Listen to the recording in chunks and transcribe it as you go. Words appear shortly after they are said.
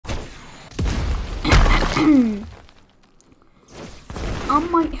I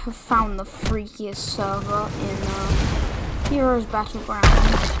might have found the freakiest server in Heroes Battleground.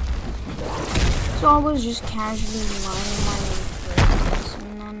 So I was just casually mining my way through this,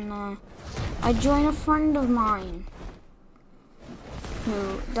 and then I joined a friend of mine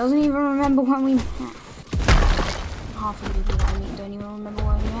who doesn't even remember when we met. Half of the people that I meet don't even remember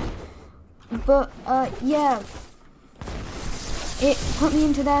when we met. But yeah, it put me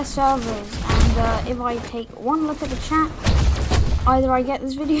into their servers, and if I take one look at the chat, either I get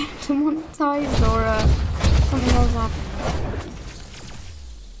this video demonetized or something else happens.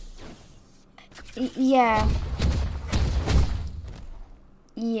 Yeah.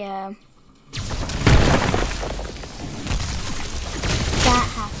 That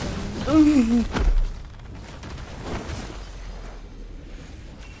happened.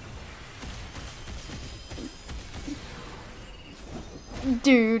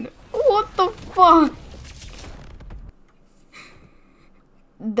 Dude, what the fuck?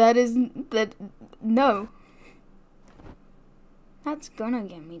 No. That's gonna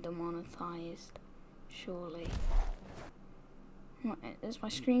get me demonetized, surely. What, is my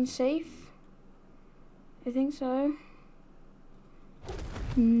screen safe? I think so.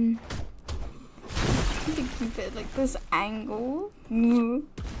 I can keep it like this angle.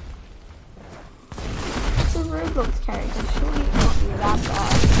 It's a Roblox character, surely it can't be that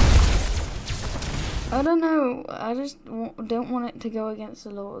bad. I don't know, I just don't want it to go against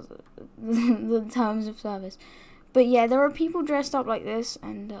the laws, the terms of service. But yeah, there are people dressed up like this,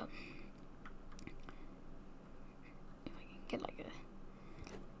 and if I can get like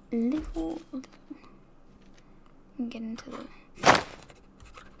a little and get into the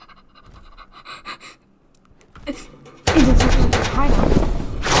Is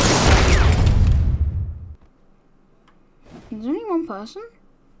there only one person?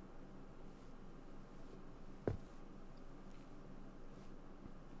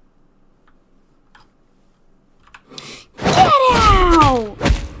 Get out!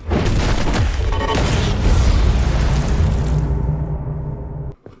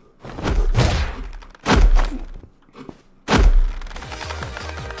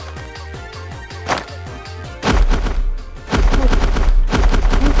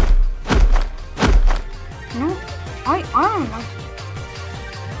 No, I don't like it.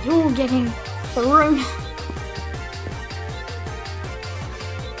 You're getting thrown.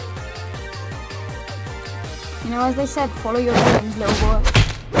 You know, as they said, follow your dreams, little boy.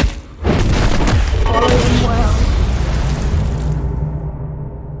 Follow them well.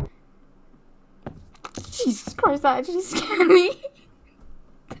 Jesus Christ, that actually scared me.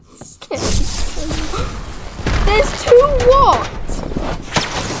 That scared me. There's two what?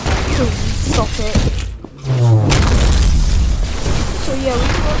 Please, stop it. So yeah, we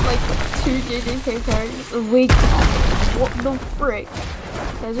got like 2 JJK characters. Wait, what the frick?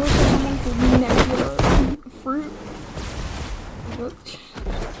 There's also someone called Nebula Fruit.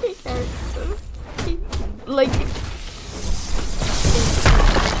 Like,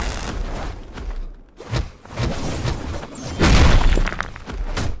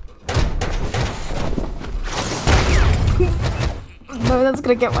 no, that's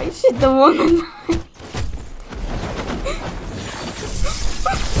gonna get my shit the one.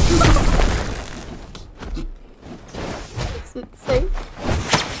 Is it safe?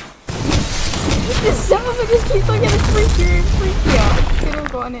 This son of a just keeps on getting freakier and freakier. I could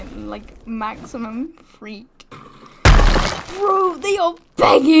have gotten it in like maximum freak. Bro, they are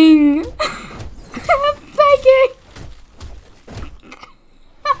begging! They're begging!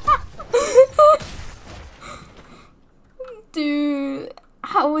 Dude,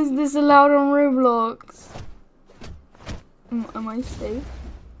 how is this allowed on Roblox? Am I safe?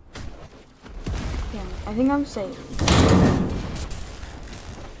 Yeah, I think I'm safe.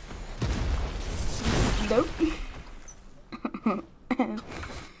 Nope.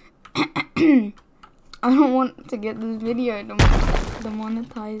 I don't want to get this video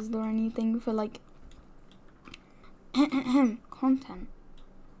demonetized or anything for like content.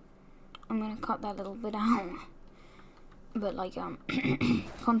 I'm gonna cut that little bit out. But like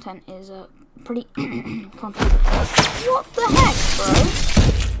content is pretty content. What the heck, bro?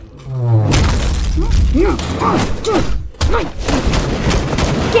 No.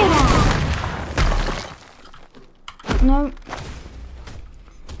 Get out. No.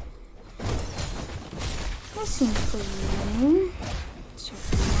 That seems pretty new. So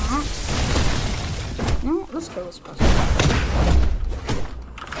that. No, let's go with puzzle.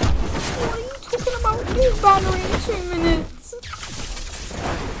 What are you talking about? New battery in 2 minutes.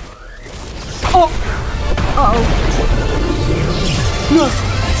 Oh. Uh-oh. No.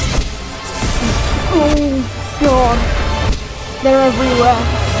 Oh god. They're everywhere.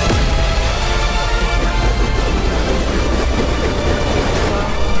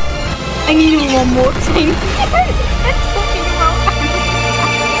 I need one more thing.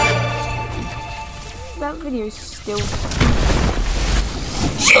 That video is still.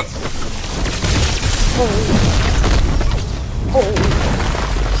 Shit! Oh.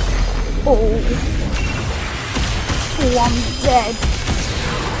 Oh, I'm dead.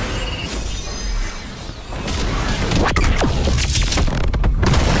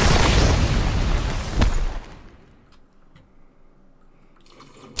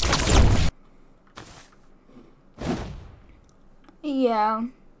 Yeah.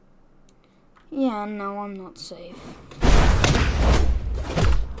 Yeah, no, I'm not safe.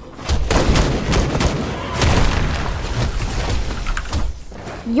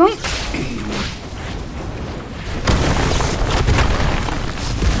 Yoink!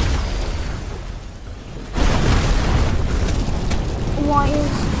 Why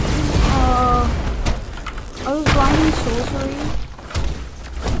is, I was grinding sorcery,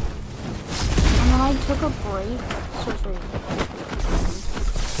 and then I took a break. Sorcery.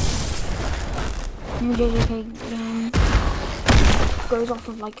 New JJK game goes off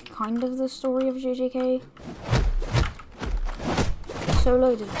of like kind of the story of JJK.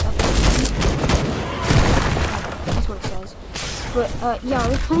 Solo development. That's what it says. But yeah, I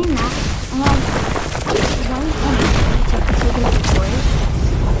was playing that, and I went on to take a little break,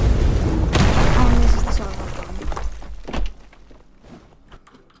 and this is the server I'm on.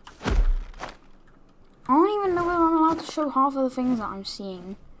 I don't even know whether I'm allowed to show half of the things that I'm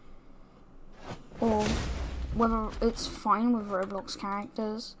seeing, or whether it's fine with Roblox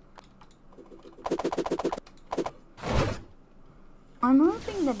characters. I'm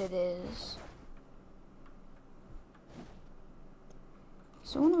hoping that it is.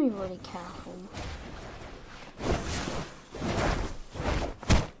 So I want to be really careful.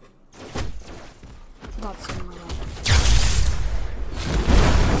 That's in my way.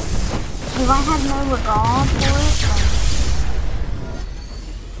 If I had no regard for it, then...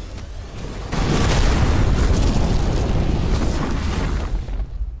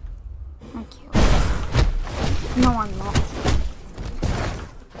 Thank you. No, I'm not.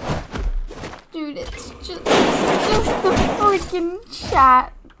 Dude, it's just the freaking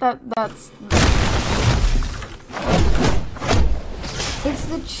chat that's it's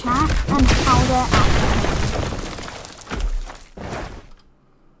the chat and how they're acting.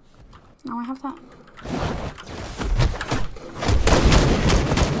 Now I have that.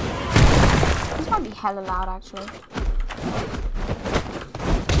 This might be hella loud actually.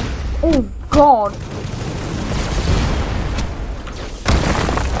 Oh god.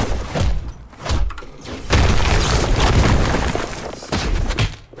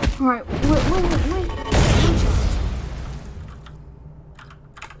 Alright, wait.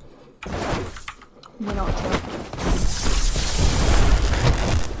 We're not sure.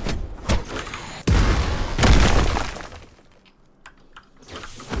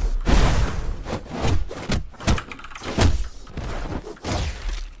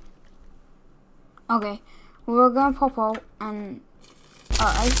 Okay, we're gonna pop out and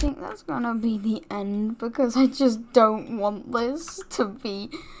I think that's gonna be the end because I just don't want this to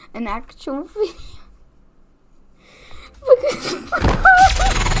be an actual video.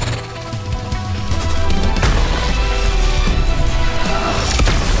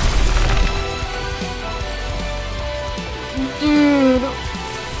 Dude.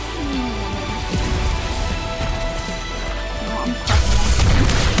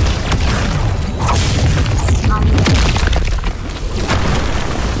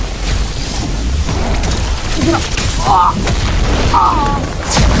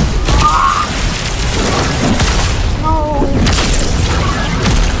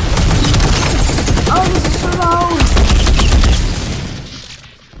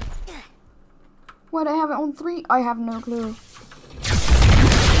 Why'd I have it on 3? I have no clue.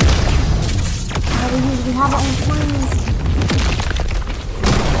 I usually have it on 3.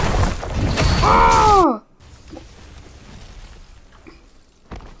 Oh!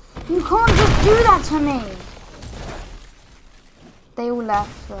 You can't just do that to me! They all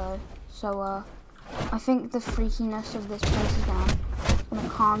left though, so I think the freakiness of this place is gonna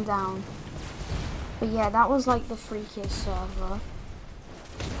calm down. But yeah, that was like the freakiest server.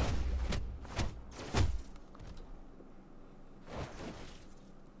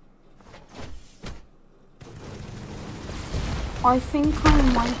 I think I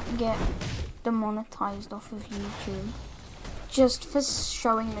might get demonetized off of YouTube just for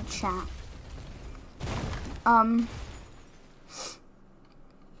showing the chat.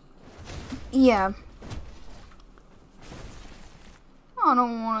 yeah. I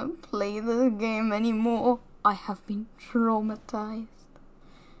don't want to play this game anymore. I have been traumatized.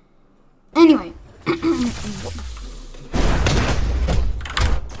 Anyway.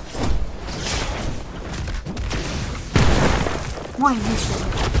 Why are you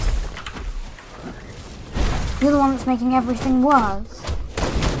shooting? You're the one that's making everything worse.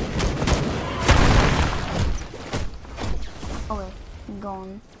 Okay,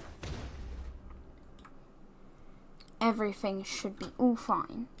 gone. Everything should be all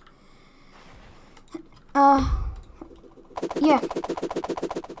fine. Yeah.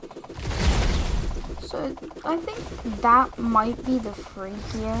 So, I think that might be the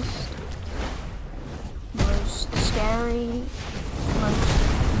freakiest, most scary,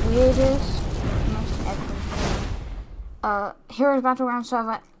 most weirdest, most everything, Heroes Battleground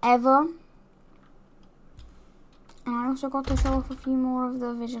server ever. And I also got to show off a few more of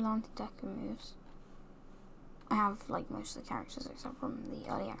the Vigilante Deku moves. I have, like, most of the characters except from the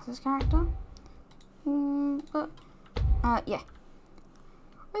early access character. Yeah.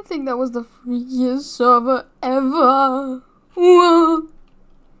 I think that was the freakiest server ever. Whoa.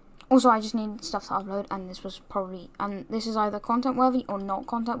 Also, I just needed stuff to upload, and this was probably, and this is either content worthy or not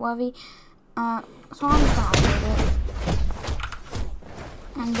content worthy. So I'm just gonna upload it.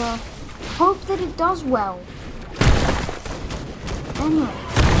 And, hope that it does well. Anyway.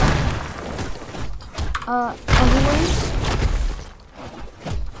 As always,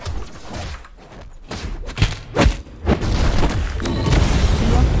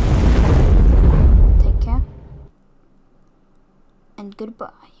 take care, and goodbye.